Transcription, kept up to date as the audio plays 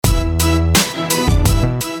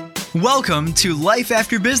Welcome to Life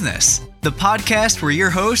After Business, the podcast where your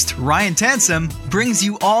host, Ryan Tansom, brings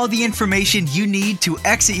you all the information you need to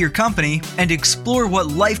exit your company and explore what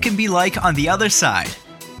life can be like on the other side.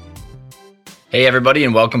 Hey, everybody,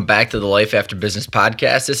 and welcome back to the Life After Business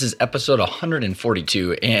podcast. This is episode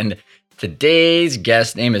 142, and today's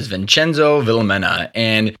guest name is Vincenzo Villamena,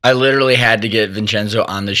 and I literally had to get Vincenzo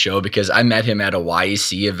on the show because I met him at a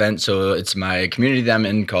YEC event. So it's my community that I'm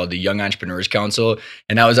in called the Young Entrepreneurs Council,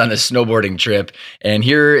 and I was on a snowboarding trip. And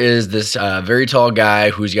here is this very tall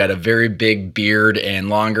guy who's got a very big beard and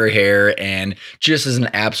longer hair, and just is an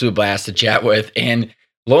absolute blast to chat with. And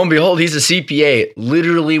lo and behold, he's a CPA.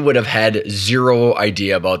 Literally would have had zero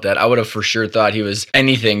idea about that. I would have for sure thought he was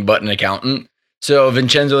anything but an accountant. So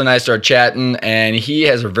Vincenzo and I started chatting, and he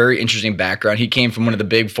has a very interesting background. He came from one of the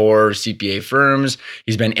big four CPA firms.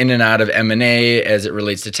 He's been in and out of M&A as it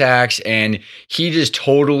relates to tax, and he just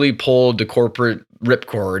totally pulled the corporate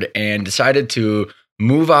ripcord and decided to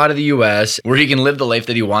move out of the US where he can live the life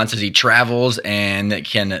that he wants as he travels and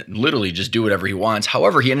can literally just do whatever he wants.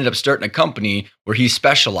 However, he ended up starting a company where he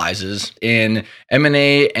specializes in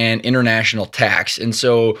M&A and international tax. And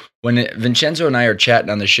so when Vincenzo and I are chatting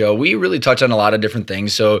on the show, we really touch on a lot of different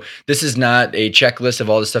things. So this is not a checklist of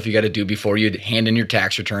all the stuff you got to do before you hand in your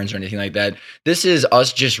tax returns or anything like that. This is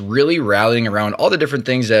us just really rallying around all the different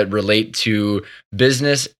things that relate to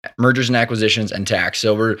business, mergers and acquisitions, and tax.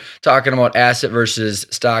 So we're talking about asset versus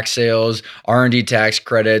stock sales, R&D tax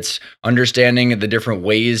credits, understanding the different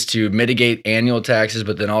ways to mitigate annual taxes,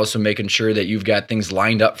 but then also making sure that you've got things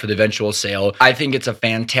lined up for the eventual sale. I think it's a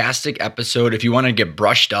fantastic episode. If you want to get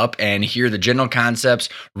brushed up and hear the general concepts,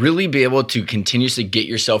 really be able to continuously get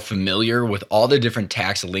yourself familiar with all the different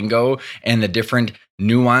tax lingo and the different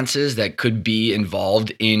nuances that could be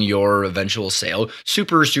involved in your eventual sale.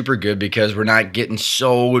 Super, super good because we're not getting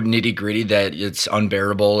so nitty gritty that it's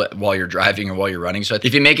unbearable while you're driving or while you're running. So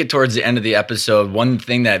if you make it towards the end of the episode, one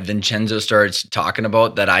thing that Vincenzo starts talking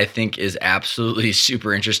about that I think is absolutely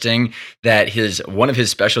super interesting, that one of his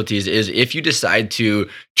specialties is if you decide to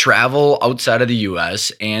travel outside of the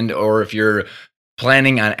US or if you're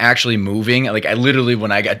planning on actually moving. Like I literally,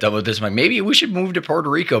 when I got done with this, I'm like, maybe we should move to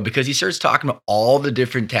Puerto Rico, because he starts talking about all the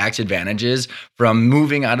different tax advantages from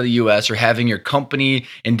moving out of the US or having your company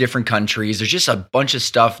in different countries. There's just a bunch of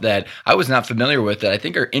stuff that I was not familiar with that I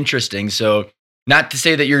think are interesting. So not to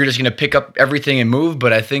say that you're just going to pick up everything and move,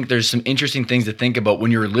 but I think there's some interesting things to think about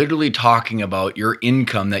when you're literally talking about your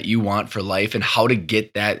income that you want for life and how to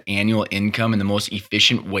get that annual income in the most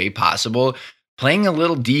efficient way possible. Playing a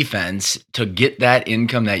little defense to get that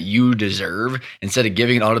income that you deserve instead of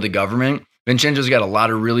giving it all to the government. Vincenzo's got a lot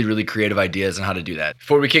of really, really creative ideas on how to do that.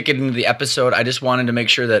 Before we kick it into the episode, I just wanted to make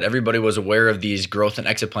sure that everybody was aware of these growth and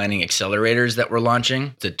exit planning accelerators that we're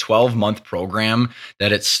launching. It's a 12-month program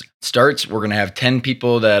that it starts. We're going to have 10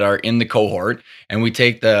 people that are in the cohort, and we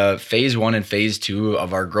take the phase 1 and phase 2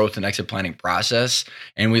 of our growth and exit planning process,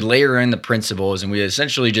 and we layer in the principles, and we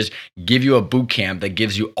essentially just give you a boot camp that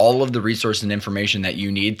gives you all of the resources and information that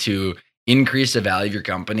you need to increase the value of your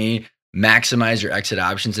company, maximize your exit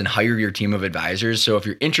options, and hire your team of advisors. So if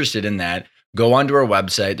you're interested in that, go onto our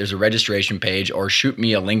website. There's a registration page, or shoot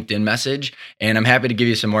me a LinkedIn message, and I'm happy to give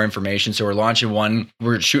you some more information. So we're launching one.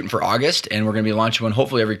 We're shooting for August, and we're going to be launching one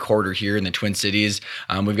hopefully every quarter here in the Twin Cities.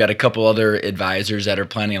 We've got a couple other advisors that are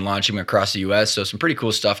planning on launching across the US. So some pretty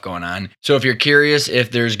cool stuff going on. So if you're curious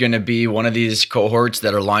if there's going to be one of these cohorts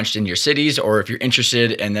that are launched in your cities, or if you're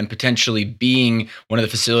interested and then potentially being one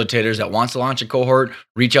of the facilitators that wants to launch a cohort,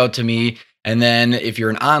 reach out to me. And then if you're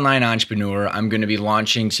an online entrepreneur, I'm going to be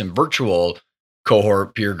launching some virtual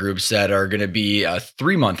cohort peer groups that are going to be a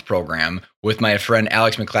 3-month program with my friend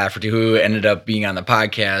Alex McClafferty, who ended up being on the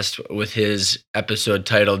podcast with his episode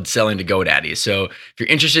titled Selling to GoDaddy. So if you're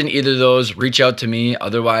interested in either of those, reach out to me.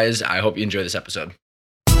 Otherwise, I hope you enjoy this episode.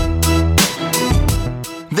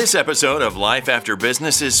 This episode of Life After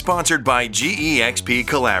Business is sponsored by GEXP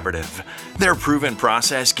Collaborative. Their proven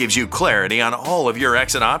process gives you clarity on all of your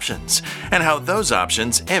exit options and how those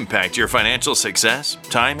options impact your financial success,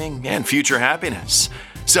 timing, and future happiness.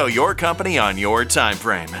 Sell your company on your time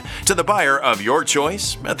frame to the buyer of your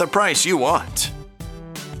choice at the price you want.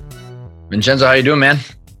 Vincenzo, how you doing, man?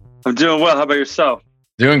 I'm doing well. How about yourself?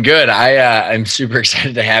 Doing good. I'm super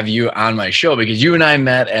excited to have you on my show because you and I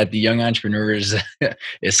met at the Young Entrepreneurs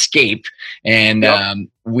Escape, and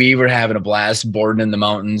we were having a blast boarding in the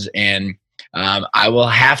mountains. And I will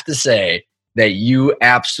have to say that you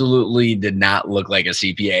absolutely did not look like a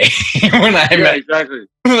CPA when I met. Exactly.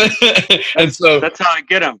 And so that's how I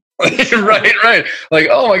get them. Right. Like,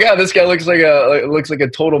 oh my God, this guy looks like a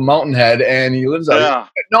total mountain head, and he lives out. Yeah.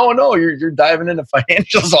 No, you're diving into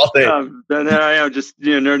financials all day. Then I am just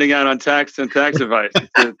nerding out on tax and tax advice.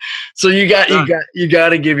 So you got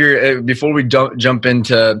to give your before we jump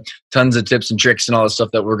into tons of tips and tricks and all the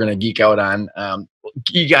stuff that we're gonna geek out on.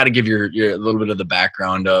 You got to give your a little bit of the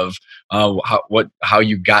background of how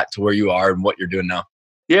you got to where you are and what you're doing now.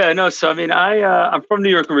 Yeah, no. So I mean, I'm from New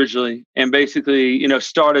York originally, and basically,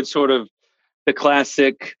 started sort of the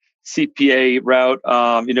classic CPA route.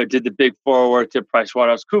 Did the Big Four, worked at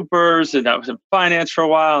PricewaterhouseCoopers, and that was in finance for a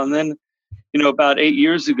while. And then, about 8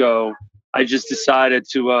 years ago, I just decided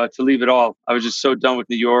to leave it all. I was just so done with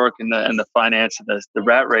New York and the finance and the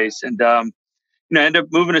rat race, and ended up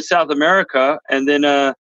moving to South America, and then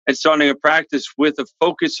and starting a practice with a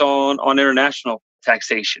focus on international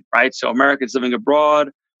taxation. Right, so Americans living abroad,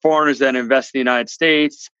 foreigners that invest in the United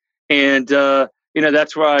States, and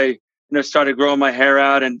that's where I started growing my hair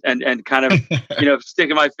out and kind of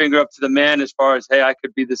sticking my finger up to the man as far as, hey, I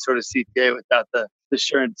could be this sort of CPA without the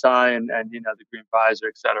shirt and tie and the green visor,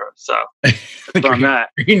 et cetera. So that's where I'm at.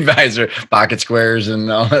 Green visor, pocket squares, and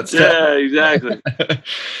all that stuff. Yeah, exactly.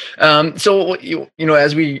 So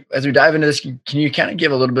as we dive into this, can you kind of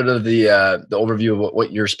give a little bit of the overview of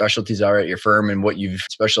what your specialties are at your firm and what you've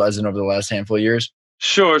specialized in over the last handful of years?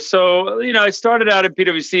 Sure. So, I started out at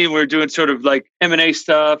PwC and we were doing sort of like M&A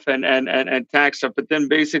stuff and tax stuff. But then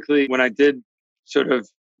basically when I did sort of,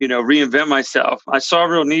 reinvent myself, I saw a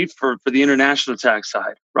real need for the international tax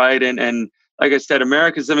side. Right. And like I said,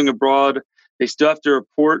 Americans living abroad, they still have to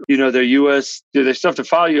report, their US, they still have to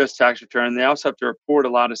file US tax return. They also have to report a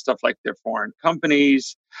lot of stuff like their foreign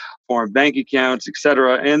companies, foreign bank accounts, et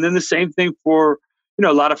cetera. And then the same thing for,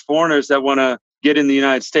 a lot of foreigners that want to get in the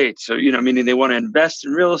United States. So, meaning they want to invest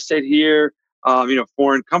in real estate here,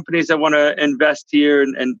 foreign companies that want to invest here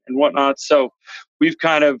and whatnot. So we've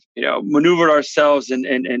kind of, maneuvered ourselves in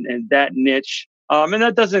that niche. And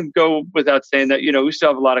that doesn't go without saying that, we still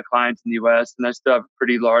have a lot of clients in the US and I still have a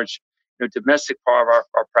pretty large, domestic part of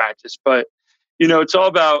our practice. But, it's all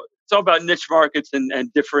about niche markets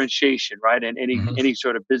and differentiation, right? And any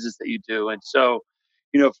sort of business that you do. And so,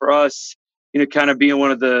 for us, kind of being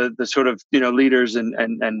one of the sort of, leaders and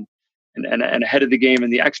ahead of the game in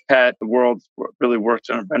the expat world really works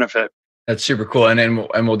on our benefit. That's super cool.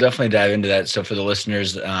 And we'll definitely dive into that. So for the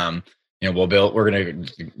listeners, we're going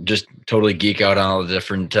to just totally geek out on all the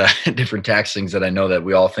different tax things that I know that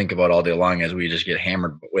we all think about all day long as we just get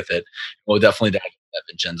hammered with it. We'll definitely dive into that,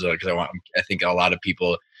 Vincenzo, because I think a lot of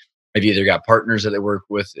people have either got partners that they work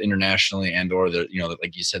with internationally or they're,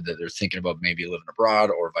 like you said, that they're thinking about maybe living abroad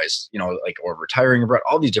or or retiring abroad,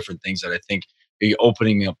 all these different things that I think are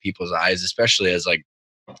opening up people's eyes, especially as a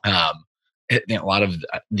lot of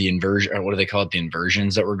the inversion, or what do they call it? The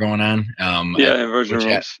inversions that were going on. Inversion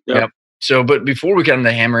rules. Yep. So, but before we kind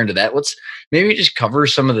of hammer into that, let's maybe just cover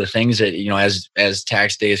some of the things that, as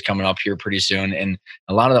tax day is coming up here pretty soon. And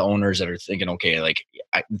a lot of the owners that are thinking, okay,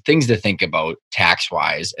 things to think about tax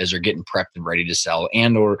wise as they're getting prepped and ready to sell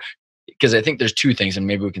because I think there's two things, and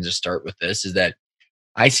maybe we can just start with this, is that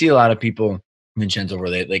I see a lot of people, Vincenzo,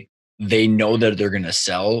 where they know that they're going to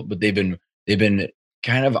sell, but they've been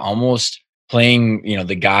kind of almost playing,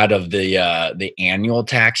 the god of the annual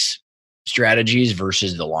tax strategies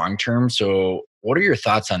versus the long term. So what are your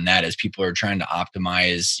thoughts on that as people are trying to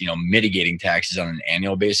optimize, mitigating taxes on an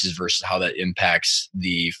annual basis versus how that impacts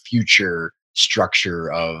the future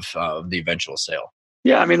structure of the eventual sale?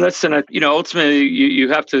 Yeah, I mean, listen, ultimately you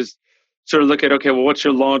have to sort of look at, okay, well, what's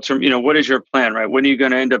your long-term, what is your plan, right? When are you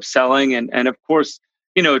going to end up selling? And of course,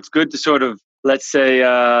 it's good to sort of, let's say,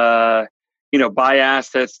 buy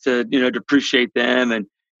assets to, depreciate them. And,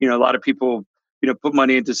 a lot of people, put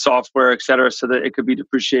money into software, et cetera, so that it could be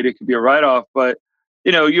depreciated, it could be a write-off. But,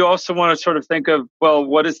 you also want to sort of think of, well,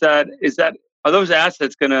 what is that? Are those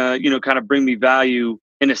assets going to, kind of bring me value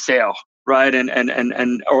in a sale, right?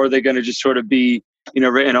 And or are they going to just sort of be,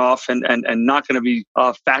 written off and not going to be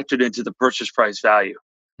factored into the purchase price value,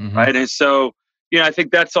 right? And so, I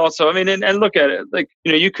think that's also, I mean, and look at it,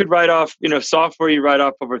 you could write off, software you write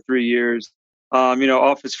off over 3 years.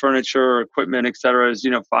 Office furniture or equipment, et cetera, is,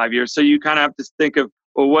 5 years. So you kind of have to think of,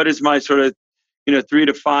 well, what is my sort of, 3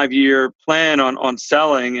 to 5 year plan on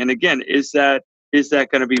selling? And again, is that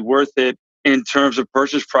going to be worth it in terms of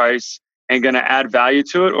purchase price and going to add value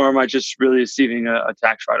to it? Or am I just really receiving a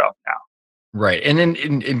tax write-off now? Right. And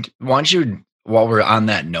then why don't you, while we're on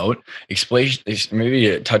that note, explain,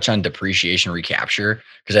 maybe touch on depreciation recapture.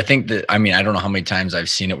 Because I think that, I don't know how many times I've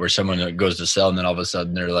seen it where someone goes to sell and then all of a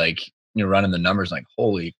sudden they're like, running the numbers like,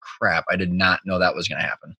 holy crap, I did not know that was going to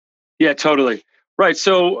happen. Yeah, totally. Right.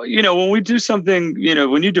 So, when we do something,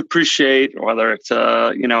 when you depreciate, whether it's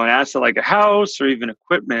an asset like a house or even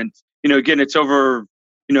equipment, again, it's over,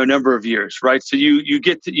 a number of years, right? So you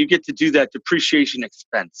get to do that depreciation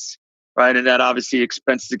expense, right? And that obviously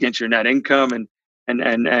expenses against your net income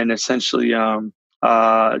and essentially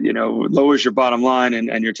lowers your bottom line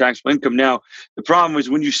and your taxable income. Now, the problem is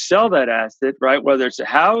when you sell that asset, right? Whether it's a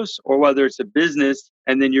house or whether it's a business,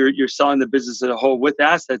 and then you're selling the business as a whole with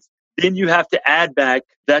assets, then you have to add back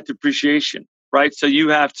that depreciation, right? So you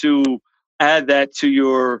have to add that to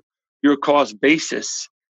your cost basis,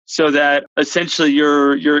 so that essentially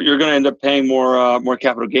you're going to end up paying more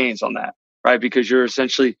capital gains on that, right? Because you're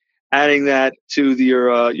essentially adding that to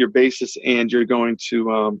your basis, and you're going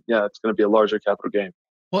to it's going to be a larger capital gain.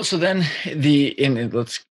 Well, so then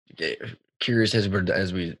let's get curious as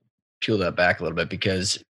we peel that back a little bit,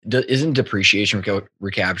 because isn't depreciation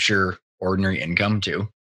recapture ordinary income too?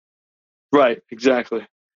 Right, exactly.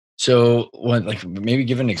 So when, like, maybe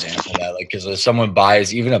give an example of that, like, because if someone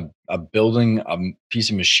buys even a building, a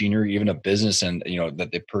piece of machinery, even a business, and that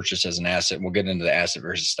they purchase as an asset, we'll get into the asset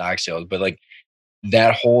versus stock sales, but like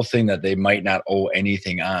that whole thing that they might not owe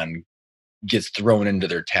anything on gets thrown into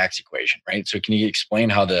their tax equation, right? So can you explain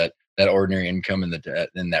how that ordinary income and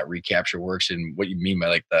that recapture works, and what you mean by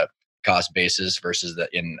like the cost basis versus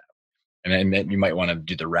and you might want to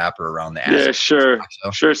do the wrapper around the asset. Yeah, sure.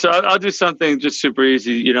 Sure. So I'll do something just super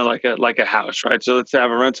easy, like a house, right? So let's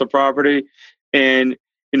have a rental property, and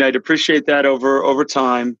I depreciate that over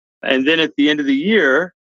time. And then at the end of the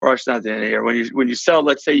year, or it's not the end of the year, when you sell,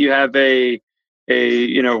 let's say you have you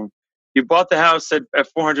bought the house at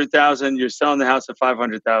 400,000, you're selling the house at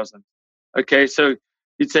 500,000. Okay, so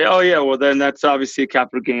you'd say, oh yeah, well then that's obviously a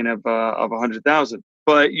capital gain of 100,000.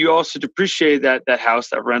 But you also depreciate that house,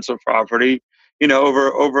 that rental property,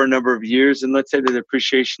 over a number of years. And let's say the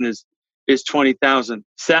depreciation is 20,000.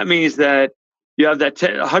 So that means that you have that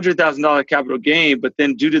 $100,000 capital gain, but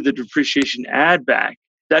then due to the depreciation add back,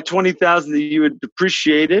 that 20,000 that you had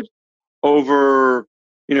depreciated over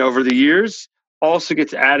the years also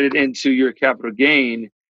gets added into your capital gain.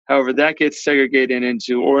 However, that gets segregated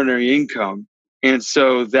into ordinary income, and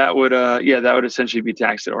so that would essentially be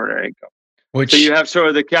taxed at ordinary income. So you have sort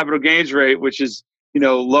of the capital gains rate, which is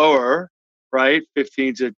lower, right,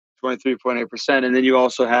 15 to 23.8%, and then you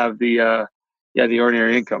also have the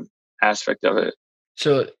ordinary income aspect of it.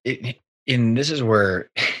 So this is where,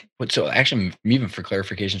 so actually, even for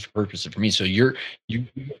clarification's purposes for me, so you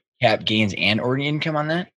cap gains and ordinary income on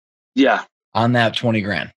that? Yeah. On that 20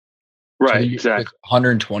 grand. Right, so exactly.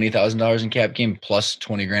 $120,000 in cap gain plus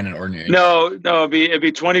 20 grand in ordinary income. No, it'd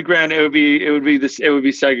be 20 grand. It would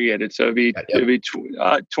be segregated. So it'd be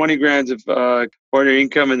 20 grand of ordinary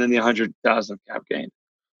income, and then the 100,000 cap gain.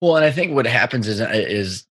 Well, and I think what happens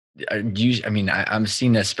is I'm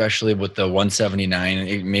seeing, especially with the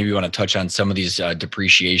 179, maybe you want to touch on some of these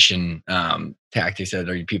depreciation tactics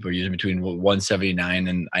that people are using between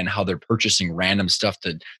 179 and how they're purchasing random stuff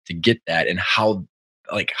to get that, and how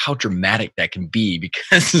dramatic that can be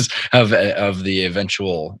because of the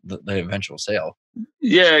eventual sale.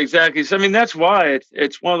 Yeah, exactly. So that's why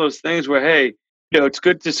it's one of those things where, hey, it's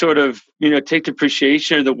good to sort of, take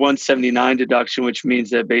depreciation or the 179 deduction, which means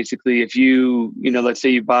that basically if you, let's say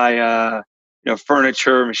you buy,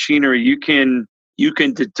 furniture, machinery, you can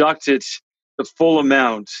deduct it the full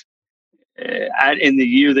amount in the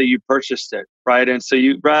year that you purchased it, right? And so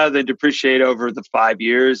you, rather than depreciate over the 5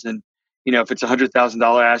 years, and, if it's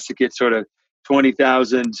 $100,000 asset, get sort of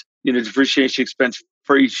 20,000, depreciation expense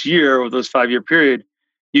for each year over those 5-year period,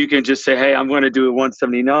 you can just say, hey, I'm going to do a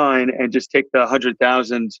 179 and just take the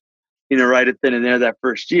 100,000, right at then and there that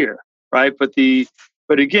first year, right? But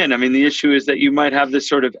again, the issue is that you might have this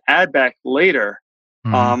sort of add back later,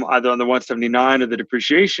 either on the 179 or the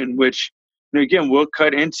depreciation, which again will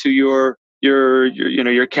cut into your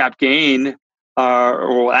cap gain, or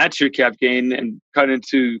will add to your cap gain and cut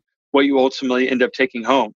into what you ultimately end up taking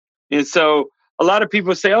home. And so a lot of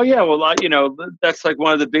people say, oh yeah, well, that's like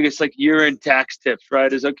one of the biggest year-end tax tips,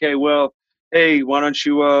 right? Is, okay, well, hey, why don't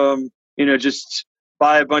you, just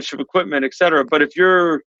buy a bunch of equipment, et cetera. But if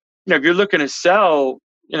you're looking to sell,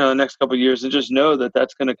 the next couple of years, and just know that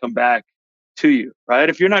that's going to come back to you, right?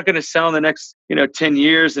 If you're not going to sell in the next, 10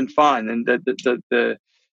 years, then fine. And the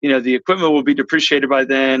equipment will be depreciated by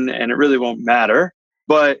then, and it really won't matter.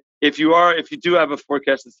 But if you do have a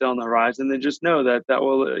forecasted sale on the horizon, then just know that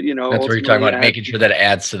will, that's where you're talking about making sure that it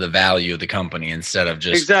adds to the value of the company instead of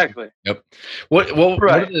just exactly. Yep. What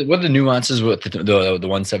are the nuances with the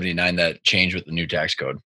 179 that changed with the new tax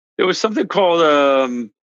code? There was something called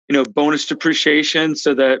bonus depreciation.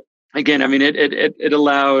 So that, again, it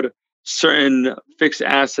allowed certain fixed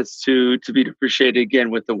assets to be depreciated again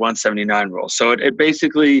with the 179 rule. So it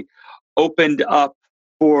basically opened up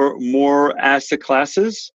for more asset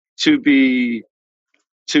classes to be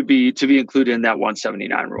included in that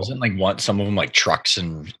 179 rule. Wasn't like some of them like trucks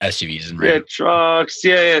and SUVs and Yeah, trucks.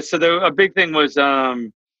 Yeah. So a big thing was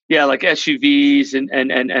like SUVs and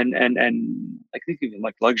I think even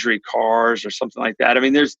like luxury cars or something like that. I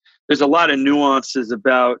mean, there's a lot of nuances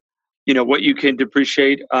about what you can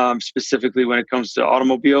depreciate specifically when it comes to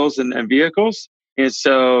automobiles and vehicles. And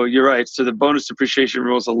so you're right. So the bonus depreciation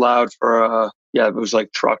rules allowed for it was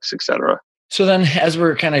like trucks, etc. So then, as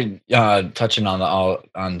we're kind of touching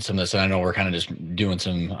on some of this, and I know we're kind of just doing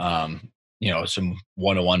some some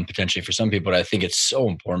 101 potentially for some people, but I think it's so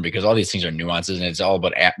important because all these things are nuances, and it's all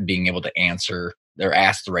about being able to answer or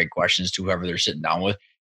ask the right questions to whoever they're sitting down with.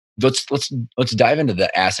 Let's dive into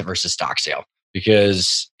the asset versus stock sale,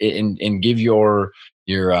 because and give your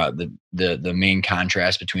the main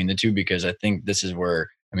contrast between the two, because I think this is where,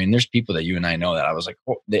 I mean, there's people that you and I know that I was like,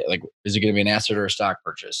 is it going to be an asset or a stock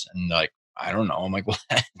purchase? And like, I don't know. I'm like, well,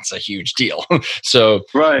 it's a huge deal. So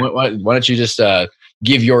right. Why don't you just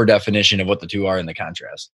give your definition of what the two are in the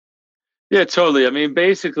contrast? Yeah, totally. I mean,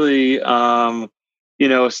 basically,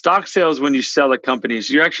 stock sales, when you sell a company,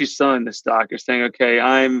 so you're actually selling the stock. You're saying, okay,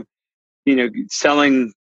 I'm,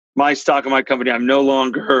 selling my stock in my company. I'm no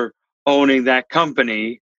longer owning that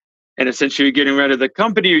company. And essentially you're getting rid of the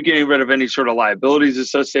company. You're getting rid of any sort of liabilities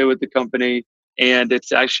associated with the company. And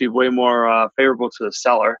it's actually way more favorable to the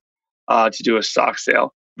seller to do a stock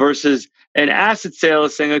sale versus an asset sale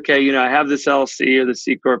is saying, okay, I have this LLC or the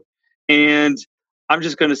C Corp, and I'm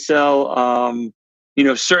just going to sell,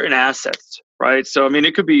 certain assets, right? So, I mean,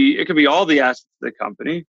 it could be all the assets of the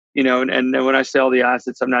company, and then when I say all the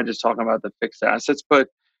assets, I'm not just talking about the fixed assets, but,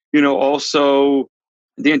 also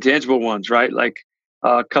the intangible ones, right? Like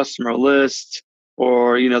customer list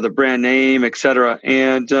or, the brand name, et cetera.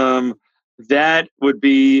 And that would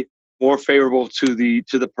be more favorable to the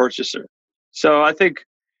purchaser. So I think,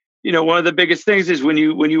 one of the biggest things is when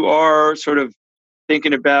you are sort of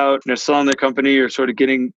thinking about selling the company or sort of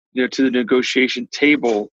getting to the negotiation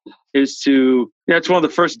table, is to it's one of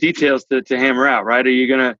the first details to hammer out, right?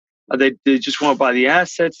 Are they just want to buy the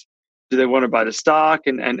assets? Do they want to buy the stock?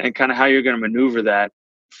 And kind of how you're going to maneuver that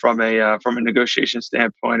from a negotiation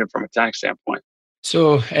standpoint and from a tax standpoint.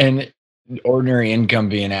 So, and ordinary income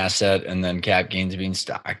being asset, and then cap gains being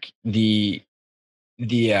stock. Can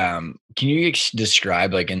you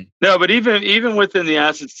describe No, but even within the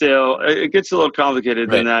asset sale, it gets a little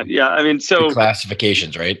complicated than that. Yeah, I mean, so the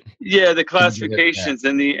classifications, right? Yeah, the classifications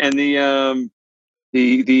and the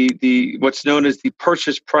what's known as the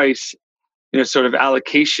purchase price, sort of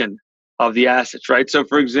allocation of the assets, right? So,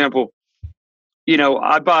 for example,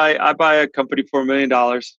 I buy a company for $1 million,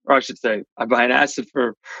 or I should say, I buy a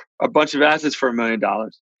bunch of assets for $1 million,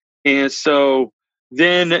 and so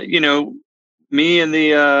then me and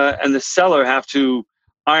the seller have to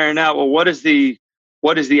iron out, well, what is the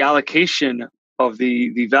allocation of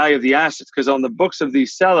the value of the assets? Because on the books of the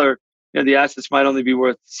seller, the assets might only be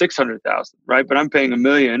worth $600,000, right? But I'm paying $1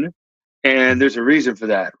 million, and there's a reason for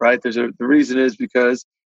that, right? The reason is because,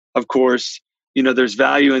 of course, there's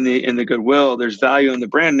value in the goodwill, there's value in the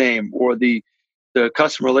brand name or the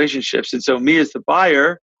customer relationships, and so me as the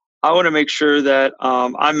buyer, I want to make sure that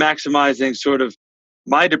I'm maximizing sort of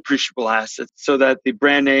my depreciable assets so that the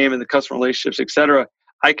brand name and the customer relationships, et cetera,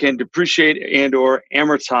 I can depreciate and or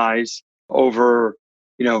amortize over,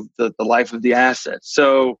 the life of the asset.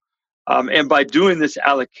 So, and by doing this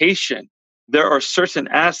allocation, there are certain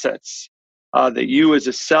assets that you as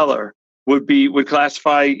a seller would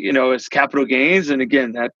classify, as capital gains. And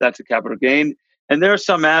again, that's a capital gain. And there are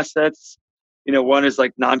some assets, one is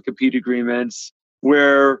like non-compete agreements,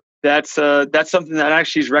 where that's something that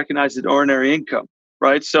actually is recognized as ordinary income.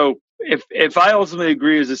 Right. So if I ultimately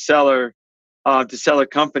agree as a seller to sell a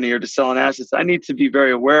company or to sell an asset, I need to be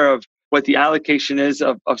very aware of what the allocation is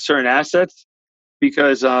of certain assets,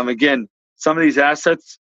 because again, some of these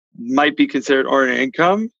assets might be considered ordinary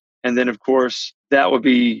income, and then of course that would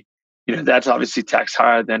be, that's obviously taxed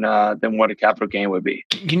higher than what a capital gain would be.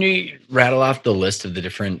 Can you rattle off the list of the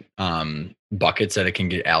different buckets that it can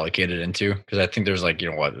get allocated into? Because I think there's like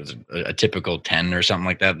a typical 10 or something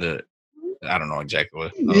like that. I don't know exactly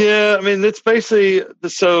what. Yeah, I mean, it's basically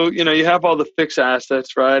so you have all the fixed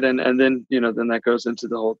assets, right, and then then that goes into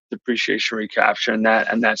the whole depreciation recapture and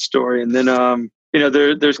that story, and then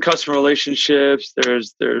there's customer relationships,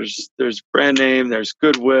 there's brand name, there's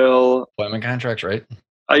goodwill, employment contracts, right?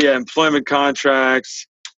 Yeah, employment contracts,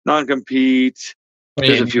 non-compete.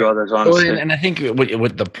 There's a few others, honestly. And I think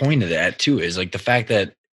what the point of that too is like the fact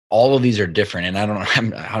that all of these are different. And I don't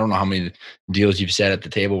know, I don't know how many deals you've sat at the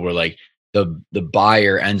table where like the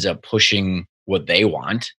buyer ends up pushing what they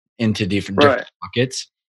want into different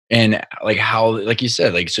buckets. And like how, like you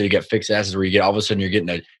said, like, so you get fixed assets where you get all of a sudden you're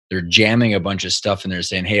getting they're jamming a bunch of stuff and they're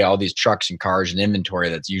saying, hey, all these trucks and cars and inventory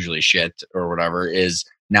that's usually shit or whatever is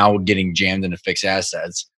now getting jammed into fixed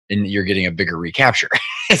assets, and you're getting a bigger recapture.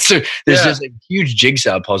 So there's just a huge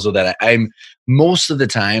jigsaw puzzle that I'm most of the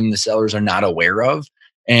time the sellers are not aware of.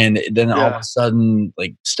 And then all of a sudden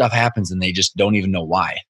like stuff happens and they just don't even know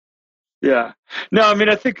why. Yeah. No, I mean,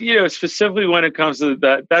 I think, specifically when it comes to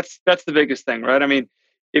that, that's the biggest thing, right? I mean,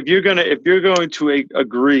 if you're going to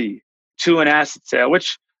agree to an asset sale,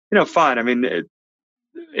 which, fine. I mean, it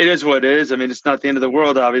is what it is. I mean, it's not the end of the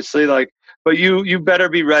world, obviously, but you better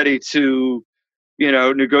be ready to,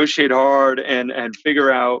 negotiate hard and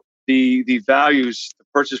figure out the values, the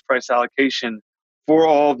purchase price allocation for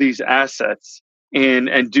all these assets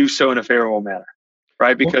and do so in a favorable manner,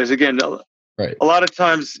 right? Because again, a lot of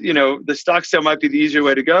times, the stock sale might be the easier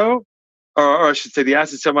way to go, or I should say the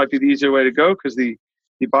asset sale might be the easier way to go because the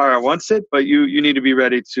buyer wants it, but you need to be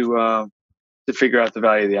ready to figure out the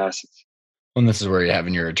value of the assets. And this is where you're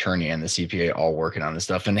having your attorney and the CPA all working on this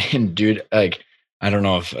stuff. And dude, like, I don't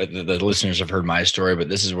know if the listeners have heard my story, but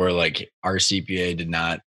this is where like our CPA did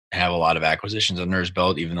not have a lot of acquisitions under his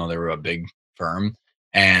belt, even though they were a big firm.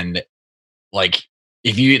 And like,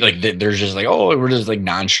 if you like, there's just like, oh, we're just like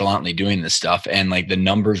nonchalantly doing this stuff. And like the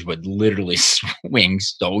numbers would literally swing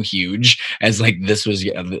so huge as like this was,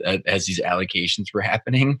 as these allocations were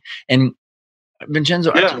happening. And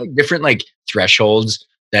Vincenzo, are there like different like thresholds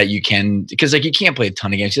that you can, because like you can't play a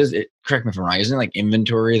ton of games. Correct me if I'm wrong, isn't it like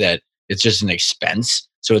inventory that it's just an expense?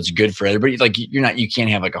 So it's good for everybody. Like you can't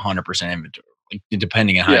have like 100% inventory, like,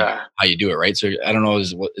 depending on how you do it. Right. So I don't know,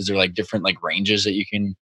 is there like different like ranges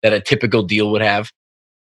that a typical deal would have?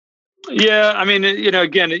 Yeah, I mean,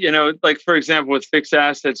 again, like for example, with fixed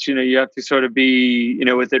assets, you have to sort of be,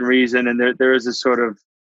 within reason, and there is a sort of,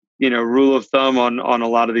 rule of thumb on a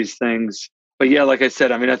lot of these things. But yeah, like I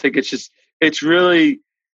said, I mean, I think it's really,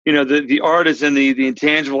 the art is in the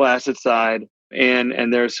intangible asset side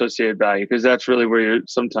and their associated value, because that's really where you're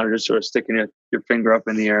sometimes just sort of sticking your finger up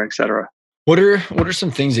in the air, et cetera. What are some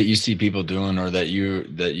things that you see people doing or that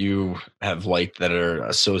you have liked that are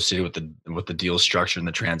associated with the deal structure and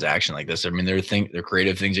the transaction like this? I mean, they're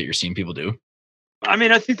creative things that you're seeing people do. I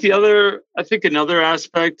mean, I think another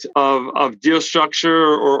aspect of deal structure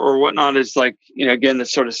or whatnot is like, again, the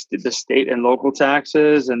sort of the state and local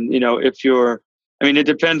taxes. And, it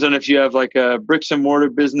depends on if you have like a bricks and mortar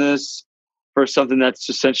business for something that's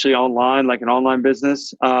essentially online, like an online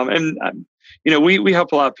business. We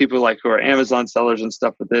help a lot of people like who are Amazon sellers and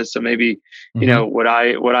stuff with this. So maybe, what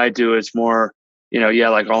I do is more,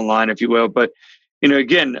 like online, if you will. But,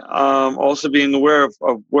 again, also being aware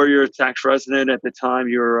of where you're a tax resident at the time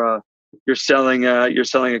you're selling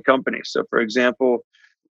a company. So, for example,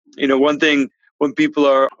 one thing when people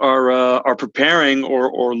are preparing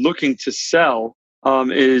or looking to sell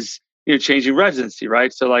is changing residency,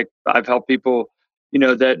 right? So, like I've helped people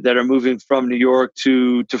that are moving from New York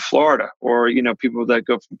to Florida, or people that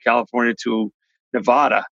go from California to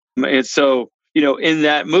Nevada, and so in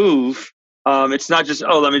that move. It's not just,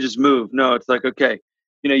 oh, let me just move. No, it's like, okay,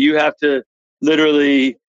 you have to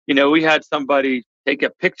literally, we had somebody take a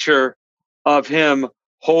picture of him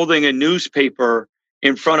holding a newspaper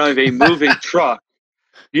in front of a moving truck,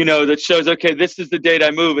 that shows, okay, this is the date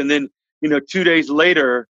I move. And then, 2 days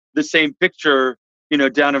later, the same picture,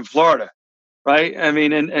 down in Florida. Right. I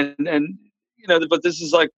mean, and but this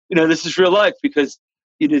is like, this is real life, because,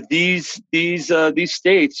 these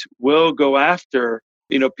states will go after,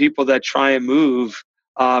 people that try and move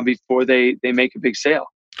before they make a big sale.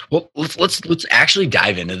 Well, let's actually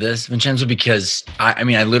dive into this, Vincenzo, because I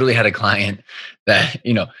mean, I literally had a client that,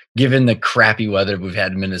 given the crappy weather we've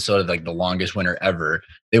had in Minnesota, like the longest winter ever,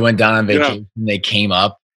 they went down on vacation, they came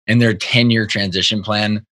up, and their 10-year transition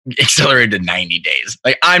plan accelerated to 90 days.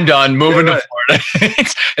 Like, I'm done moving to Florida.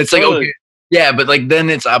 it's like, okay. Yeah, but like then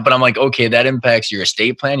but I'm like, okay, that impacts your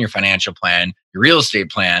estate plan, your financial plan, your real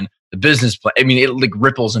estate plan, the business plan. I mean, it like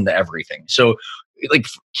ripples into everything. So like,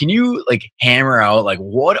 can you like hammer out like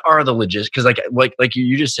what are the logistics? Because like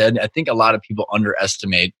you just said, I think a lot of people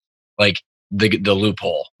underestimate like the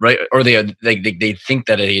loophole, right? Or they think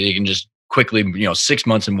that they can just quickly, 6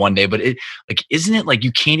 months in one day, but isn't it like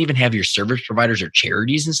you can't even have your service providers or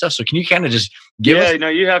charities and stuff? So can you kind of just give us? No,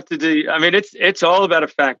 you have to do, I mean, it's all about a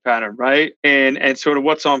fact pattern, right? And sort of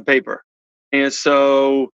what's on paper. And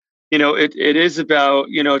so, it is about,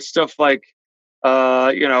 it's stuff like,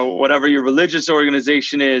 whatever your religious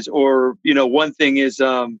organization is, or, one thing is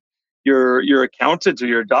your accountants or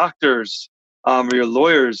your doctors or your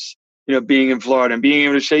lawyers, being in Florida and being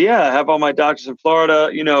able to say, yeah, I have all my doctors in Florida,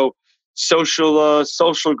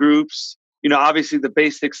 social groups, obviously the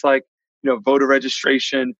basics like, voter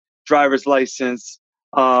registration, driver's license,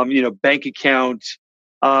 bank account.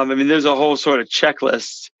 There's a whole sort of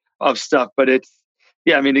checklist of stuff, but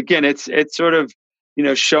again, it's sort of,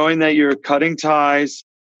 showing that you're cutting ties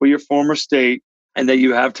with your former state and that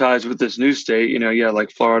you have ties with this new state,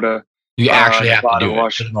 like Florida, You actually have to Nevada, do it for the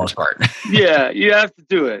Washington. most part. Yeah, you have to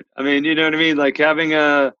do it. You know what I mean? Like having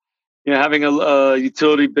a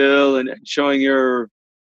utility bill and showing that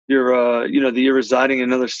you're residing in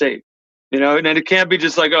another state, and then it can't be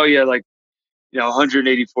just like, oh yeah, like,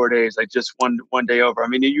 184 days, like just one day over.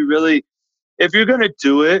 You really, if you're going to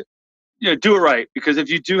do it, do it right. Because if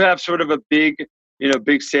you do have sort of a big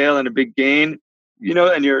sale and a big gain,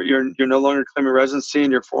 and you're no longer claiming residency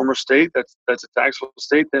in your former state, that's a taxable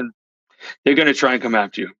state, then they're going to try and come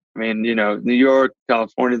after you. New York,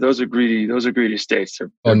 California, those are greedy states.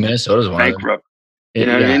 They're Minnesota's one of them. bankrupt. You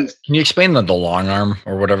know what I mean? Can you explain the long arm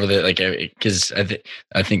or whatever they like? Because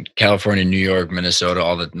I think California, New York, Minnesota,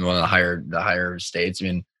 one of the higher states.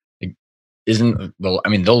 Like,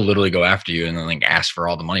 they'll literally go after you and then like ask for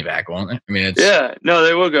all the money back, won't they? No,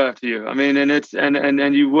 they will go after you. And it's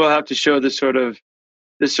and you will have to show this sort of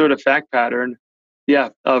fact pattern. Yeah,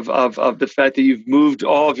 of the fact that you've moved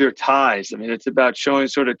all of your ties. It's about showing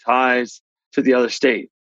sort of ties to the other state.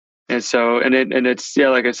 And so, it's,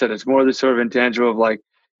 like I said, it's more the sort of intangible of like,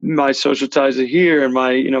 my social ties are here and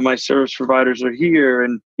my service providers are here.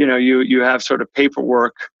 And, you have sort of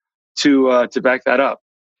paperwork to back that up.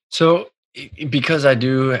 So, because I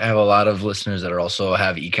do have a lot of listeners that also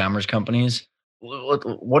have e-commerce companies,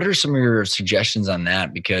 what are some of your suggestions on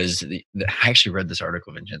that? Because I actually read this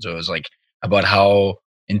article, Vincenzo. It was like about how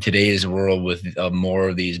in today's world with more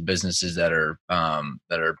of these businesses that are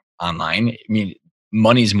online,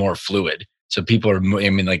 money's more fluid. So people are,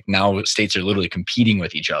 like now states are literally competing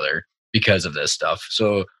with each other because of this stuff.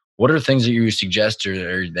 So what are things that you suggest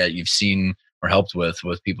or that you've seen or helped with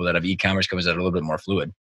people that have e-commerce companies that are a little bit more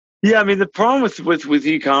fluid? Yeah, the problem with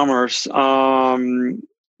e-commerce,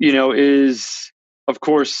 is of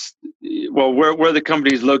course, well, where the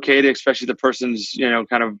company is located, especially the person's,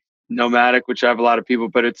 kind of nomadic, which I have a lot of people,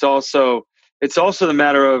 but it's also the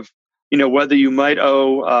matter of, whether you might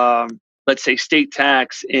owe, let's say, state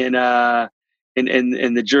tax in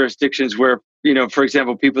the jurisdictions where, for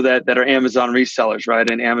example, people that are Amazon resellers, right?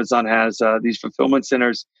 And Amazon has these fulfillment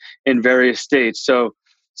centers in various states. So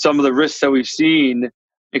some of the risks that we've seen,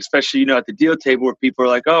 especially, at the deal table, where people are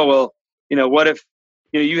like, oh, well, what if,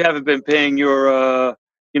 you haven't been paying your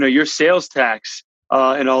sales tax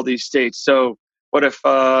in all these states. So what if,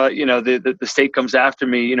 the state comes after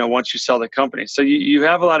me, once you sell the company? So you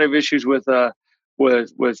have a lot of issues with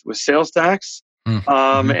sales tax,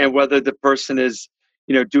 and whether the person is,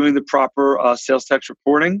 doing the proper sales tax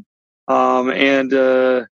reporting.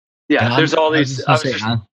 There's all these.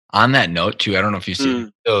 On that note too, I don't know if you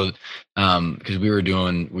see, so, because we were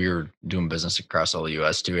doing business across all the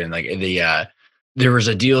U.S. too, and like there was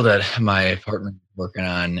a deal that my partner was working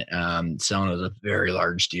on, selling was a very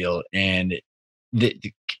large deal, and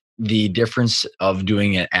the difference of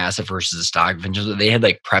doing an asset versus a stock, they had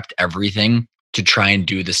like prepped everything to try and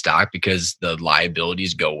do the stock because the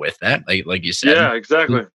liabilities go with that, like you said. Yeah,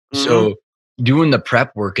 exactly. So doing the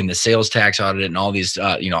prep work and the sales tax audit and all these,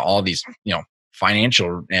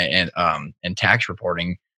 financial and tax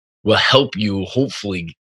reporting will help you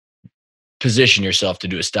hopefully position yourself to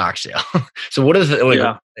do a stock sale. So what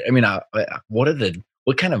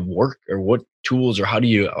what kind of work or what tools or how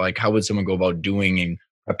would someone go about doing and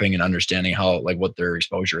prepping and understanding what their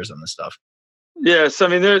exposure is on this stuff? Yes,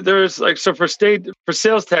 there's like, so for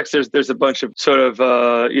sales tax, there's a bunch of sort of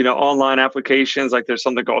online applications. Like there's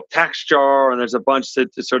something called TaxJar, and there's a bunch to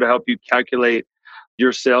sort of help you calculate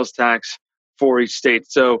your sales tax for each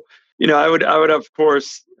state. So I would of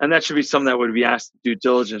course, and that should be something that would be asked due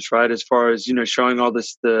diligence, right? As far as showing all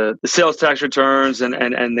this the sales tax returns and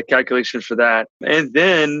the calculation for that, and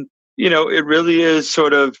then it really is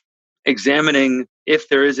sort of examining if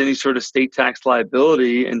there is any sort of state tax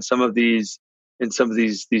liability in some of these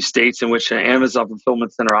states in which an Amazon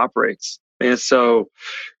fulfillment center operates. And so,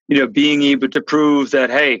 being able to prove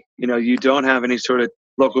that, hey, you don't have any sort of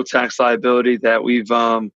local tax liability, that we've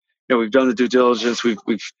done the due diligence,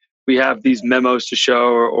 we have these memos to show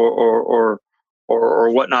or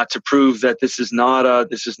whatnot to prove that this is not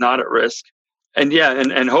at risk. And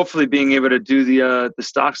and hopefully being able to do the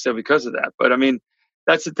stock sale because of that. But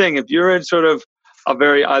that's the thing. If you're in sort of a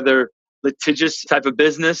very either litigious type of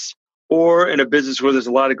business or in a business where there's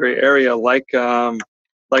a lot of gray area, like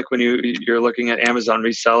when you're looking at Amazon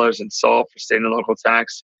resellers and SALT for state and local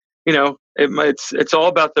tax. It's all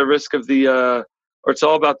about the risk of or it's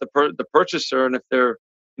all about the purchaser, and if they're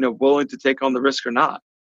willing to take on the risk or not.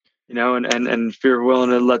 And if you're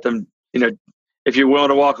willing to let them, if you're willing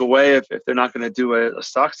to walk away if they're not going to do a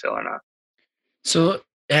stock sale or not. So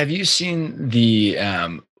have you seen the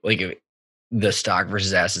stock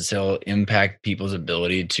versus asset sale impact people's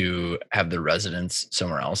ability to have their residence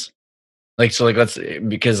somewhere else? Because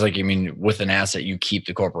with an asset, you keep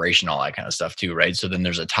the corporation, all that kind of stuff too, right? So then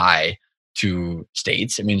there's a tie to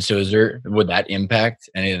states. So would that impact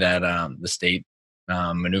any of that, the state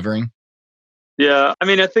maneuvering? Yeah.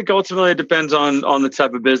 I think ultimately it depends on the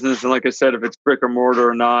type of business. And like I said, if it's brick or mortar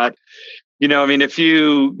or not,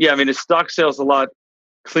 a stock sale is a lot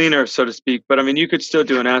cleaner, so to speak, but you could still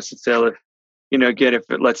do an asset sale if, again,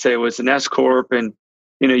 let's say it was an S Corp and,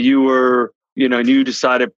 you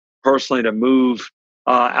decided personally to move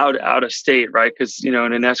out of state, right? Because, in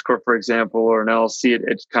an S Corp, for example, or an LLC,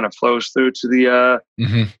 it kind of flows through to the,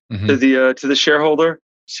 to the shareholder.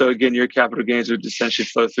 So again, your capital gains would essentially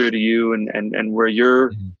flow through to you and where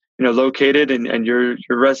you're, located and your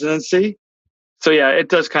residency. So yeah, it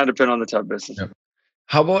does kind of depend on the type of business. Yep.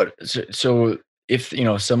 How about so if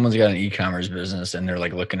someone's got an e-commerce business and they're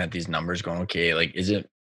like looking at these numbers going, okay, like is it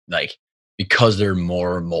like because they're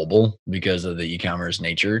more mobile because of the e-commerce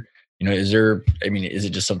nature? Is it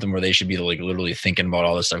just something where they should be like literally thinking about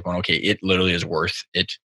all this stuff going, okay, it literally is worth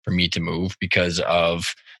it for me to move because of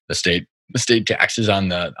the state taxes on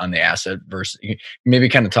the asset versus maybe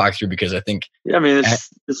kind of talk through, because I think I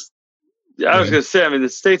was going to say, the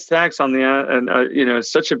state's tax on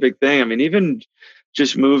is such a big thing. Even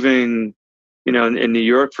just moving, in New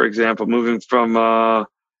York, for example, moving from, out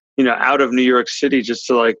of New York City just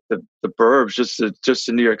to like the burbs, just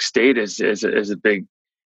to New York State is a big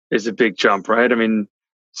jump, right?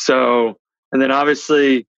 So, and then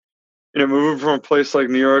obviously, moving from a place like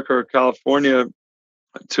New York or California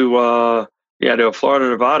to a Florida,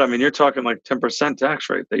 Nevada, you're talking like 10% tax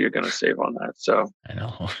rate that you're going to save on that. So I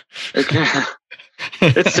know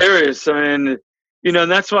it's serious. And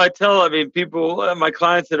that's why I tell, people, my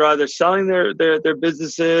clients that are either selling their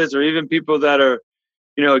businesses or even people that are,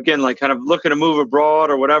 again, like kind of looking to move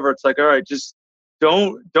abroad or whatever. It's like, all right, just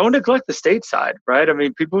don't neglect the state side, right?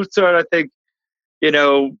 People start, I think,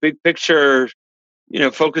 big picture,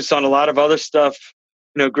 focus on a lot of other stuff,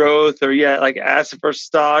 growth or like asset versus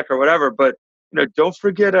stock or whatever. But don't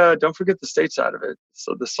forget the state side of it.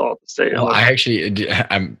 So the SALT, the state. Well,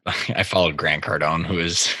 I followed Grant Cardone, who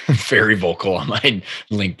is very vocal on my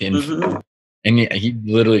LinkedIn, and he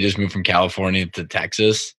literally just moved from California to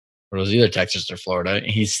Texas, or it was either Texas or Florida. And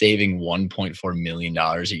he's saving $1.4 million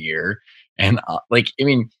a year, and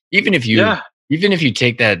even if you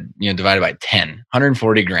take that, divided by 10,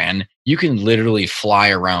 140 grand, you can literally fly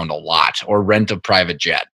around a lot or rent a private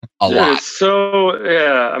jet a lot. So,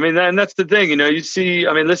 yeah, and that's the thing, you see,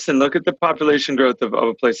 listen, look at the population growth of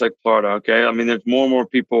a place like Florida, okay? There's more and more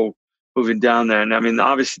people moving down there. And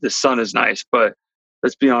obviously the sun is nice, but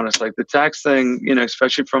let's be honest, like the tax thing,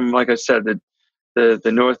 especially from, like I said, the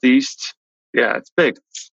Northeast, yeah, it's big.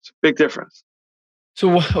 It's a big difference.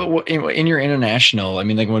 So in your international,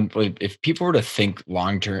 if people were to think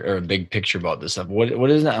long term or big picture about this stuff, what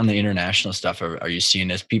is it on the international stuff? Are you seeing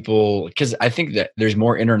as people? Because I think that there's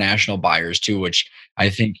more international buyers too, which I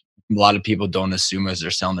think a lot of people don't assume as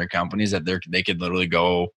they're selling their companies that they could literally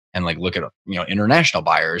go and like look at international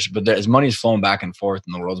buyers. But as money's flowing back and forth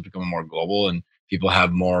and the world's becoming more global and people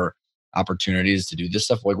have more opportunities to do this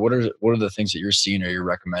stuff, like what are the things that you're seeing or you're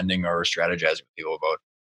recommending or strategizing with people about?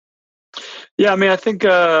 Yeah, I think,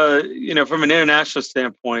 from an international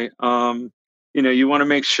standpoint, you want to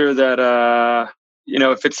make sure that,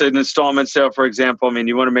 if it's an installment sale, for example,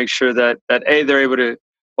 you want to make sure that they're able to,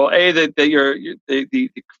 that the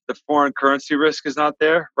foreign currency risk is not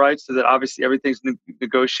there, right? So that obviously everything's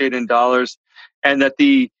negotiated in dollars, and that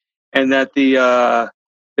the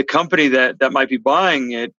company that might be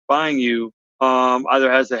buying you,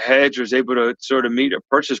 either has a hedge or is able to sort of meet a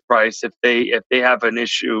purchase price if they have an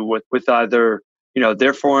issue with either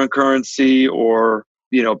their foreign currency or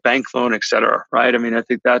bank loan, et cetera, right? I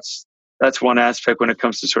think that's one aspect when it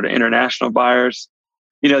comes to sort of international buyers.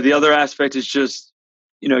 The other aspect is just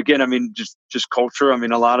again, just culture.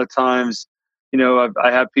 A lot of times, I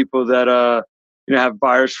have people that have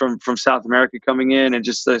buyers from South America coming in, and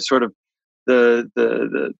just the sort of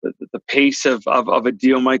the pace of a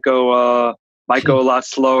deal might go a lot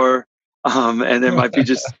slower, and there might be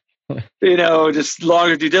just just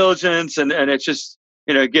longer due diligence. And it's just,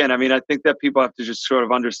 again, I mean, I think that people have to just sort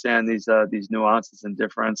of understand these nuances and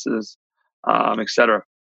differences, et cetera.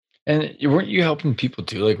 And weren't you helping people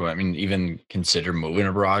too? Like, I mean, even consider moving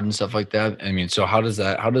abroad and stuff like that. I mean, so how does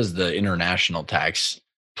the international tax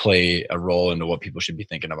play a role into what people should be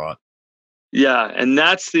thinking about? Yeah, and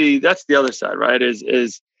that's the other side, right?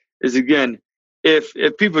 Is again,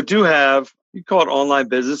 if people do have, you call it online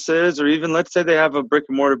businesses, or even let's say they have a brick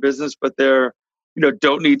and mortar business, but they're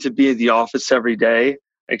don't need to be in the office every day,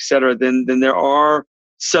 et cetera, then there are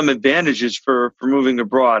some advantages for moving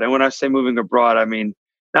abroad. And when I say moving abroad, I mean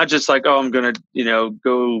not just like, oh, I'm gonna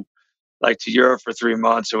go like to Europe for 3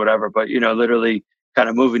 months or whatever, but literally kind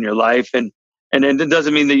of moving your life. And then it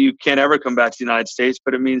doesn't mean that you can't ever come back to the United States,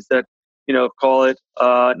 but it means that call it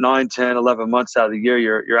 9, 10, 11 months out of the year,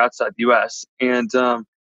 you're outside the US. And the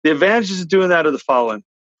advantages of doing that are the following.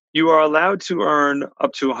 You are allowed to earn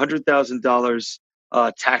up to $100,000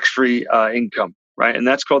 tax-free income, right? And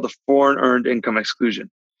that's called the foreign earned income exclusion.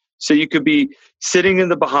 So you could be sitting in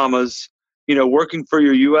the Bahamas, working for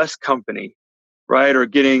your US company, right? Or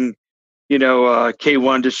getting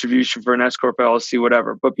K1 distribution for an S Corp LLC,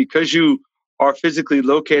 whatever. But because you are physically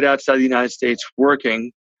located outside the United States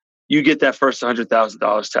working, you get that first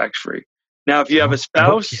 $100,000 tax free. Now, if you have a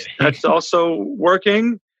spouse that's also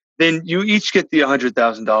working, then you each get the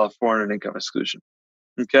 $100,000 foreign income exclusion.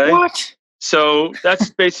 Okay. What? So that's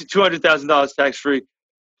basically $200,000 tax free.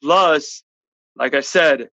 Plus, like I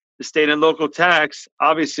said, the state and local tax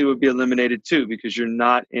obviously would be eliminated too, because you're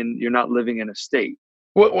not living in a state.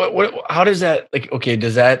 How does that, like, okay,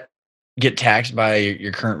 does that get taxed by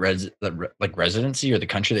your current residency or the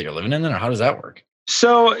country that you're living in then, or how does that work?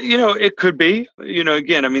 So, it could be,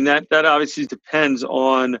 again, I mean, that obviously depends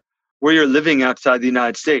on where you're living outside the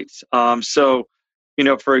United States. So,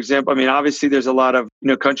 for example, I mean, obviously there's a lot of,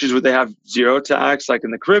 countries where they have zero tax, like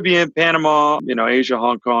in the Caribbean, Panama, Asia,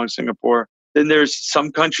 Hong Kong, Singapore. Then there's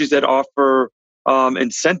some countries that offer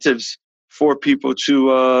incentives for people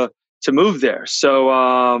to move there.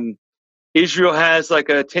 So Israel has like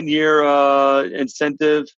a 10-year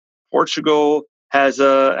incentive. Portugal has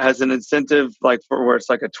an incentive like for where it's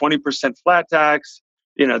like a 20% flat tax.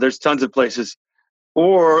 There's tons of places.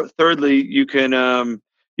 Or thirdly, you could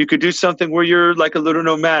do something where you're like a little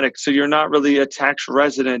nomadic, so you're not really a tax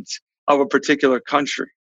resident of a particular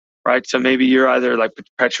country, right? So maybe you're either like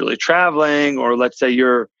perpetually traveling, or let's say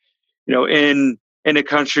you're in a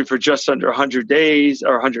country for just under 100 days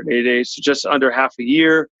or 180 days, so just under half a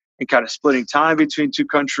year, and kind of splitting time between two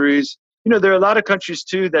countries. There are a lot of countries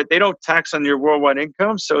too that they don't tax on your worldwide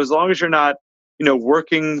income. So as long as you're not,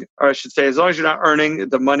 working, or I should say, as long as you're not earning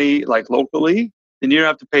the money like locally, then you don't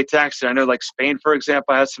have to pay taxes. I know like Spain, for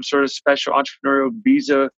example, has some sort of special entrepreneurial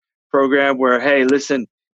visa program where, hey, listen,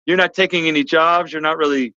 you're not taking any jobs, you're not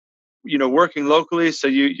really, working locally, so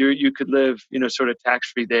you could live, sort of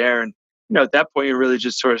tax free there. And at that point, you're really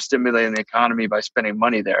just sort of stimulating the economy by spending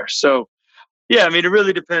money there. So, yeah, I mean, it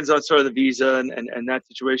really depends on sort of the visa and that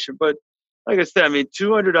situation. But like I said, I mean,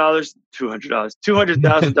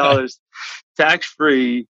 $200,000 tax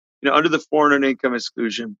free, under the foreign income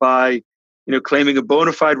exclusion by, claiming a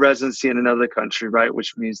bona fide residency in another country, right?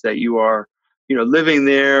 Which means that you are, living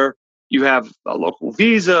there. You have a local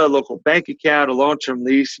visa, a local bank account, a long-term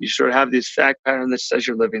lease. You sort of have this fact pattern that says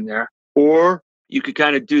you're living there. Or you could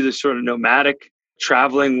kind of do this sort of nomadic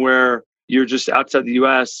traveling where you're just outside the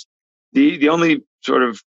U.S. The only sort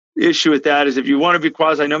of issue with that is if you want to be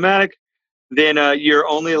quasi-nomadic, then you're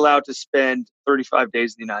only allowed to spend 35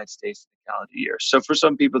 days in the United States in a calendar year. So for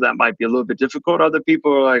some people, that might be a little bit difficult. Other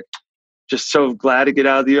people are like just so glad to get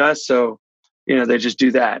out of the U.S. So, they just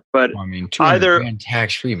do that. But well, I mean, either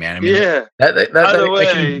tax-free, man. I mean, yeah, that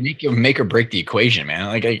can make or break the equation, man.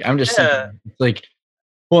 Like I'm just thinking, like,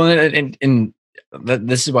 well, and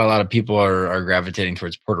this is why a lot of people are gravitating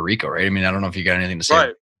towards Puerto Rico, right? I mean, I don't know if you got anything to say.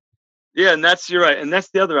 Right. Yeah, and you're right, and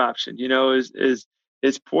that's the other option. Is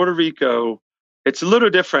Puerto Rico? It's a little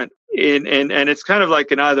different, and it's kind of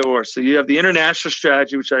like an either or. So you have the international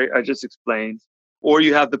strategy, which I just explained, or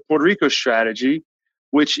you have the Puerto Rico strategy,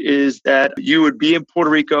 which is that you would be in Puerto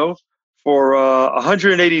Rico for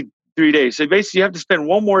 183 days. So basically, you have to spend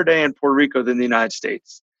one more day in Puerto Rico than the United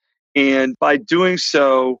States, and by doing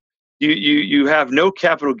so, you have no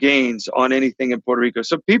capital gains on anything in Puerto Rico.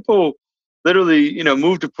 So people literally,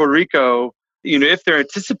 move to Puerto Rico, if they're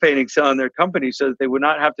anticipating selling their company so that they would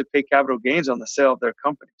not have to pay capital gains on the sale of their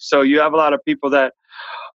company. So you have a lot of people that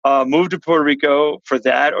move to Puerto Rico for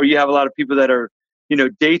that, or you have a lot of people that are,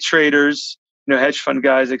 day traders, hedge fund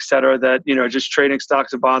guys, et cetera, that, just trading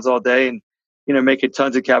stocks and bonds all day and, making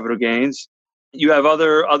tons of capital gains. you have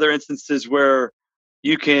other instances where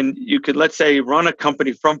you could, let's say, run a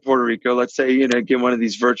company from Puerto Rico. Let's say, get one of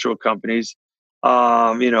these virtual companies,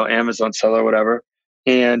 Amazon seller, whatever,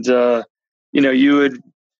 and you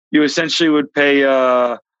essentially would pay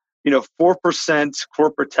 4%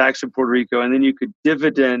 corporate tax in Puerto Rico, and then you could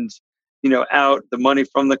dividend out the money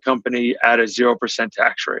from the company at a 0%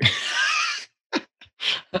 tax rate.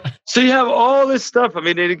 So you have all this stuff. I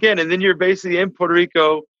mean, and then you're basically in Puerto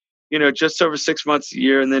Rico, just over 6 months a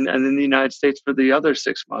year, and then the United States for the other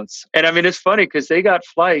 6 months. And I mean, it's funny because they got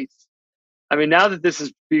flights. I mean, now that this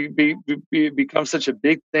has become such a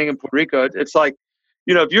big thing in Puerto Rico, it's like,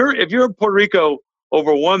 if you're in Puerto Rico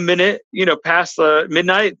over 1 minute, past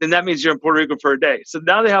midnight, then that means you're in Puerto Rico for a day. So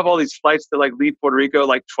now they have all these flights that like leave Puerto Rico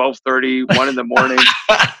like 12:30, 1 in the morning.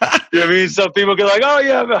 You know what I mean? So people get like, oh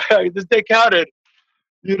yeah, this day counted.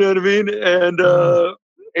 You know what I mean? And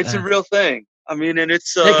it's a real thing. I mean, and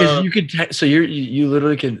it's because you could so you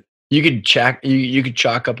literally could you could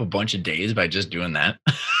chalk up a bunch of days by just doing that.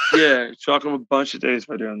 Yeah, chalk up a bunch of days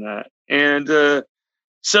by doing that. And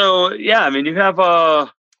so yeah, I mean, you have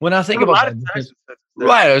when I think about that,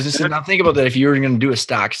 right? I was just now think about that. If you were going to do a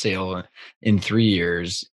stock sale in 3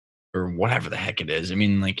 years or whatever the heck it is, I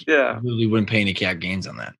mean, like, you really wouldn't pay any cap gains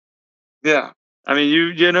on that. Yeah. I mean,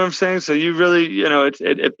 you know what I'm saying? So you really,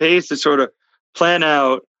 it pays to sort of plan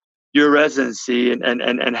out your residency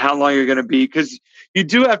and how long you're going to be, because you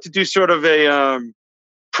do have to do sort of a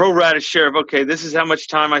pro rata share of, okay, this is how much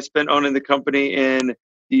time I spent owning the company in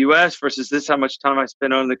the US versus this how much time I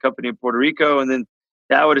spent owning the company in Puerto Rico. And then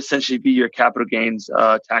that would essentially be your capital gains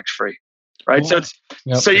tax free. Right. Cool.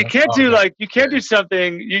 So you can't do you can't do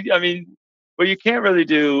something. What you can't really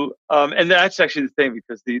do, and that's actually the thing,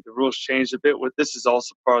 because the rules changed a bit. With this is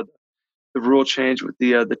also part of the rule change with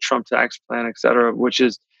the Trump tax plan, et cetera, which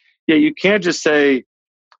is, you can't just say,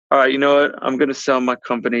 all right, you know what, I'm going to sell my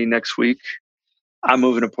company next week. I'm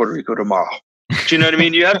moving to Puerto Rico tomorrow. Do you know what I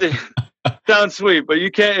mean? You have to sound sweet, but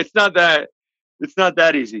you can't. It's not that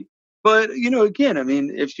easy. But again, I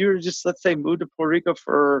mean, if you're just, let's say, moved to Puerto Rico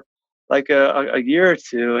for like a year or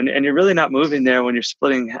two, and you're really not moving there when you're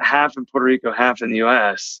splitting half in Puerto Rico, half in the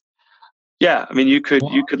US. Yeah, I mean, you could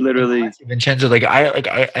literally, Vincenzo,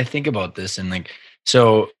 I think about this, and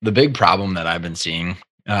so the big problem that I've been seeing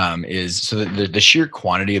is so the sheer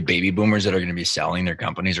quantity of baby boomers that are going to be selling their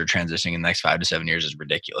companies or transitioning in the next 5 to 7 years is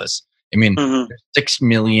ridiculous. I mean, there's 6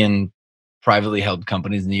 million privately held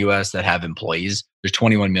companies in the US that have employees. There's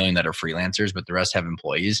 21 million that are freelancers, but the rest have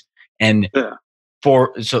employees. And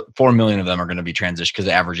 4 million of them are going to be transitioned because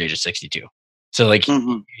the average age is 62. So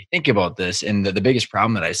you think about this, and the biggest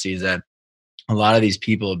problem that I see is that a lot of these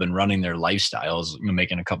people have been running their lifestyles,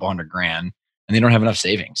 making a couple $100,000, and they don't have enough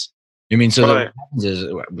savings. I mean, so what happens is,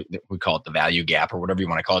 we call it the value gap or whatever you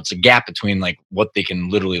want to call it. It's a gap between what they can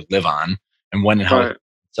literally live on and when and how they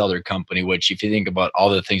sell their company, which if you think about all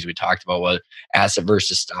the things we talked about, what asset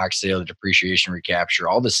versus stock sale, the depreciation recapture,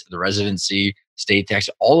 all this, the residency, state tax,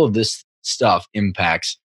 all of this stuff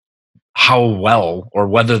impacts how well or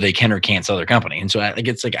whether they can or can't sell their company. And so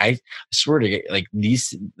I swear to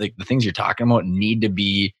these, the things you're talking about need to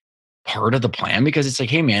be part of the plan, because it's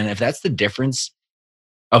hey man, if that's the difference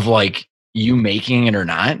of you making it or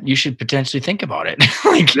not, you should potentially think about it.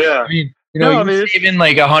 Saving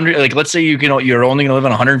 100, let's say you're only gonna live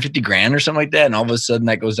on 150,000 or something like that, and all of a sudden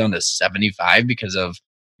that goes down to 75 because of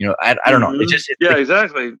I don't know.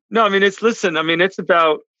 Exactly. No, I mean, it's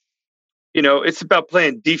about it's about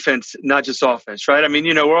playing defense, not just offense, right? I mean,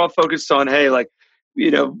 we're all focused on, hey,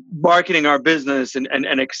 marketing our business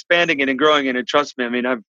and expanding it and growing it. And trust me, I mean,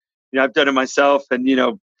 I've done it myself, and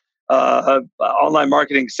online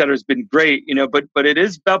marketing, et cetera, has been great, but it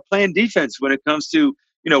is about playing defense when it comes to,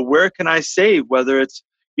 where can I save, whether it's,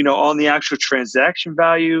 on the actual transaction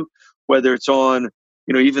value, whether it's on,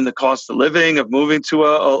 even the cost of living of moving to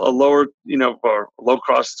a lower, or low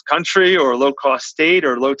cost country or a low cost state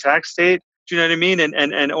or low tax state. Do you know what I mean?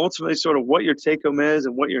 And ultimately sort of what your take home is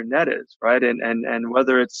and what your net is, right? And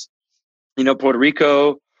whether it's, Puerto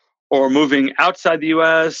Rico or moving outside the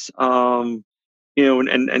US, and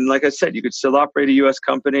like I said, you could still operate a US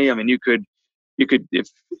company. I mean, you could,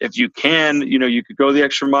 if you can, you could go the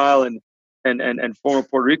extra mile and form a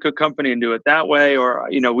Puerto Rico company and do it that way. Or,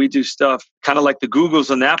 we do stuff kind of like the Googles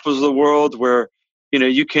and the Apples of the world where,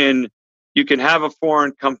 you can have a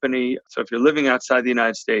foreign company. So if you're living outside the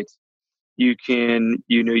United States, you can,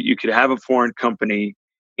 you could have a foreign company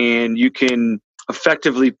and you can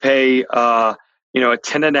effectively pay, a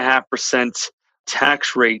 10.5%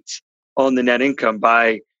 tax rate on the net income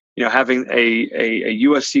by, having a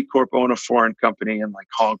U.S. C corp own a foreign company in like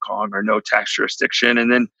Hong Kong or no tax jurisdiction,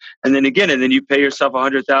 and then you pay yourself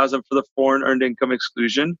 $100,000 for the foreign earned income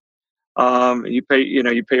exclusion. You pay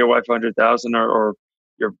your wife $100,000 or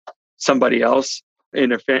your somebody else in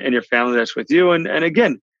your family that's with you, and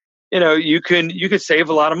again, you could save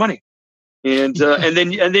a lot of money, and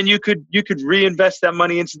then you could reinvest that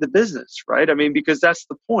money into the business, right? I mean, because that's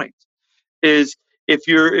the point. Is if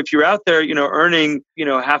you're out there, earning,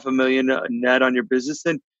 $500,000 net on your business,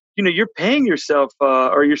 then you're paying yourself,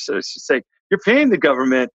 or you're paying the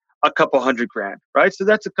government a couple $100,000, right? So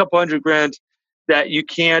that's a couple $100,000 that you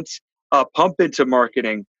can't pump into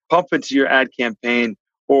marketing, pump into your ad campaign,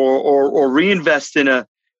 or reinvest in a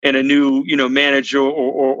new manager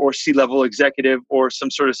or C-level executive or some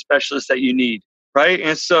sort of specialist that you need, right?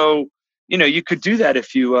 And so you could do that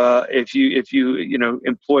if you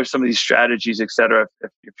employ some of these strategies, et cetera,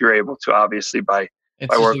 if you're able to, obviously by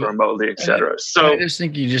working remotely, et cetera. So I just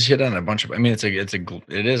think you just hit on a bunch of. I mean, it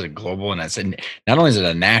is a global, and not only is it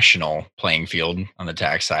a national playing field on the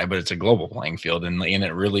tax side, but it's a global playing field, and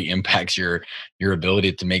it really impacts your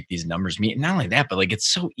ability to make these numbers meet. And not only that, but like it's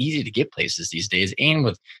so easy to get places these days, and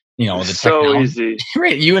with the so technology. easy,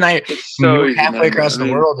 right? You and I, we're halfway across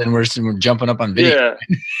the world, and we're jumping up on video.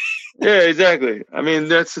 Yeah. Yeah, exactly. I mean,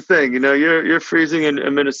 that's the thing. You're freezing in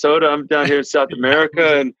Minnesota. I'm down here in South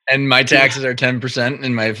America, and my taxes are 10%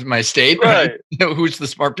 in my state. Right? Who's the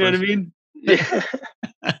smart person? You know what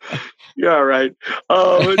I mean? Yeah, right.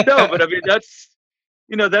 No, but I mean that's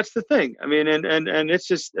the thing. I mean, and it's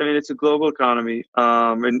just, I mean, it's a global economy,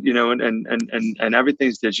 and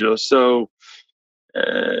everything's digital. So,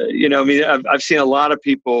 I mean, I've seen a lot of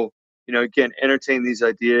people, again, entertain these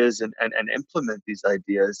ideas and implement these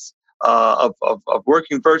ideas. Of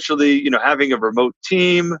working virtually, having a remote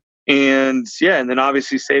team, and then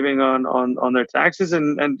obviously saving on their taxes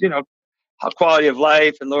and quality of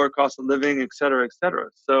life and lower cost of living, et cetera, et cetera.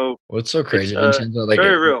 So it's so crazy, Vincenzo. Like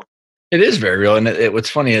very real. It is very real, and what's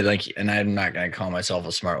funny, like, and I'm not going to call myself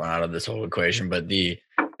a smart one out of this whole equation, but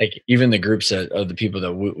even the groups of the people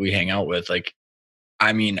that we hang out with, like.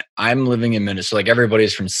 I mean, I'm living in Minnesota. Like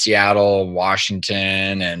everybody's from Seattle,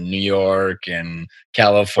 Washington, and New York, and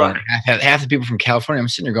California. Right. Half the people from California. I'm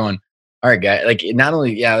sitting there going, "All right, guys. Like, not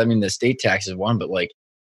only, I mean, the state tax is one, but like,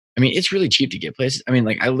 I mean, it's really cheap to get places. I mean,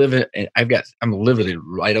 like, I'm literally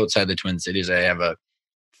right outside the Twin Cities. I have a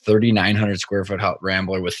 3,900 square foot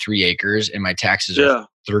Rambler with 3 acres, and my taxes are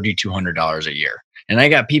 $3,200 a year. And I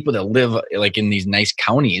got people that live like in these nice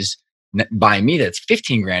counties by me. That's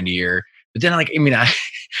 $15,000 a year. But then, like, I mean, I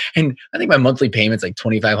think my monthly payment's like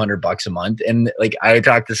 $2,500 a month. And like, I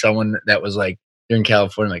talked to someone that was like, they're in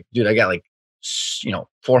California, like, dude, I got like,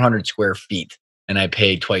 400 square feet, and I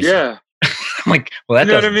pay twice. Yeah. I'm like, well, that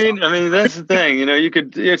doesn't. What I mean? I mean, that's the thing.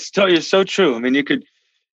 You're so true. I mean, you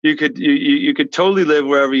could totally live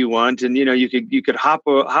wherever you want, and you could hop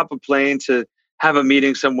a plane to have a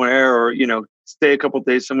meeting somewhere, or stay a couple of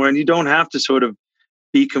days somewhere, and you don't have to sort of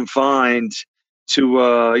be confined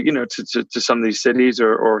to to some of these cities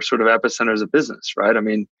or sort of epicenters of business, right? I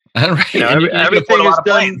mean, everything is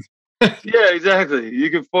done. Yeah, exactly. You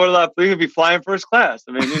can afford a lot. You could be flying first class.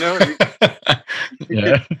 I mean,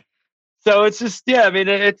 yeah. So it's just, I mean,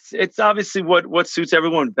 it's obviously what suits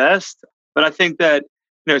everyone best. But I think that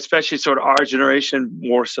especially sort of our generation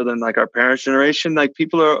more so than like our parents' generation, like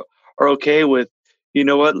people are okay with,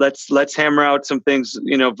 what, let's hammer out some things,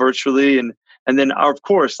 virtually, and then, of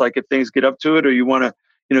course, like if things get up to it, or you want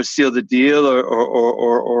to, seal the deal,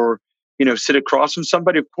 or sit across from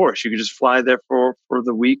somebody, of course, you can just fly there for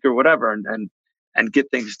the week or whatever, and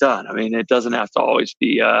get things done. I mean, it doesn't have to always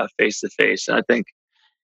be face to face. And I think,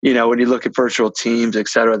 when you look at virtual teams, et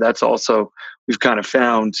cetera, that's also, we've kind of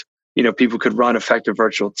found, people could run effective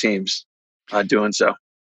virtual teams doing so.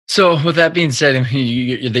 So with that being said,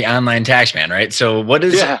 you're the online tax man, right? So what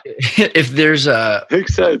is, if there's a...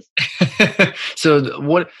 Makes sense. So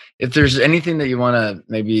what, if there's anything that you want to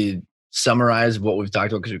maybe summarize what we've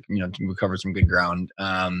talked about, because, we covered some good ground.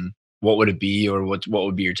 What would it be, or what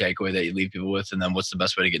would be your takeaway that you leave people with? And then what's the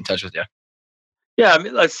best way to get in touch with you? Yeah, I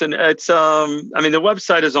mean, listen, it's, I mean, the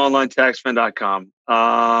website is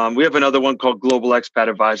onlinetaxman.com. We have another one called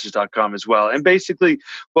globalexpatadvisors.com as well. And basically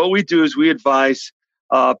what we do is we advise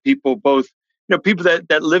people, both, people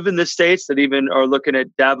that live in the States that even are looking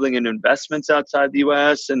at dabbling in investments outside the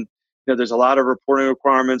U.S. And, there's a lot of reporting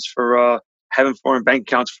requirements for having foreign bank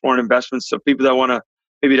accounts, foreign investments. So people that want to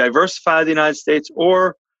maybe diversify the United States,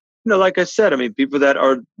 or, like I said, I mean, people that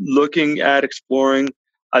are looking at exploring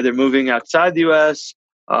either moving outside the U.S.,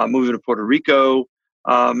 moving to Puerto Rico,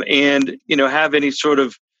 and, have any sort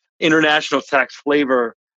of international tax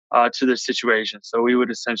flavor to their situation. So we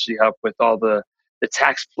would essentially help with all the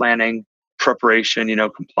tax planning, preparation,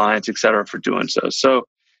 compliance, et cetera, for doing so. So,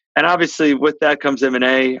 and obviously with that comes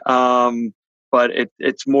M&A, but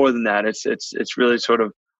it's more than that. It's really sort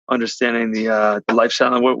of understanding the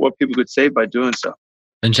lifestyle and what people could save by doing so.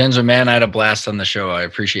 Vincenzo, man, I had a blast on the show. I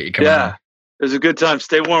appreciate you coming on. It was a good time.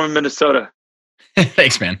 Stay warm in Minnesota.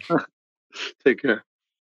 Thanks, man. Take care.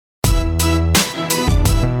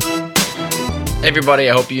 Hey everybody,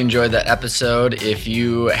 I hope you enjoyed that episode. If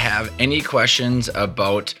you have any questions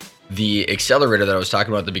about the accelerator that I was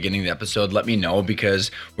talking about at the beginning of the episode, let me know, because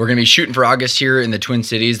we're going to be shooting for August here in the Twin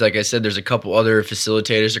Cities. Like I said, there's a couple other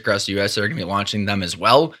facilitators across the U.S. that are going to be launching them as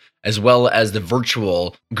well as the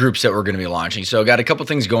virtual groups that we're going to be launching. So got a couple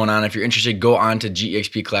things going on. If you're interested, go on to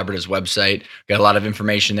GEXP Collaborative's website. Got a lot of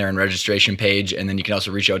information there and registration page. And then you can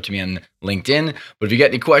also reach out to me on LinkedIn. But if you got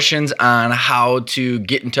any questions on how to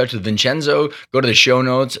get in touch with Vincenzo, go to the show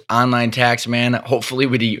notes, Online Tax Man. Hopefully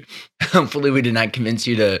we did not convince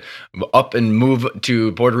you to up and move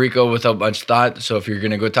to Puerto Rico without much thought. So if you're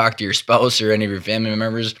going to go talk to your spouse or any of your family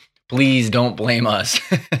members, please don't blame us.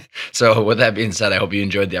 So with that being said, I hope you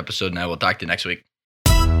enjoyed the episode, and I will talk to you next week.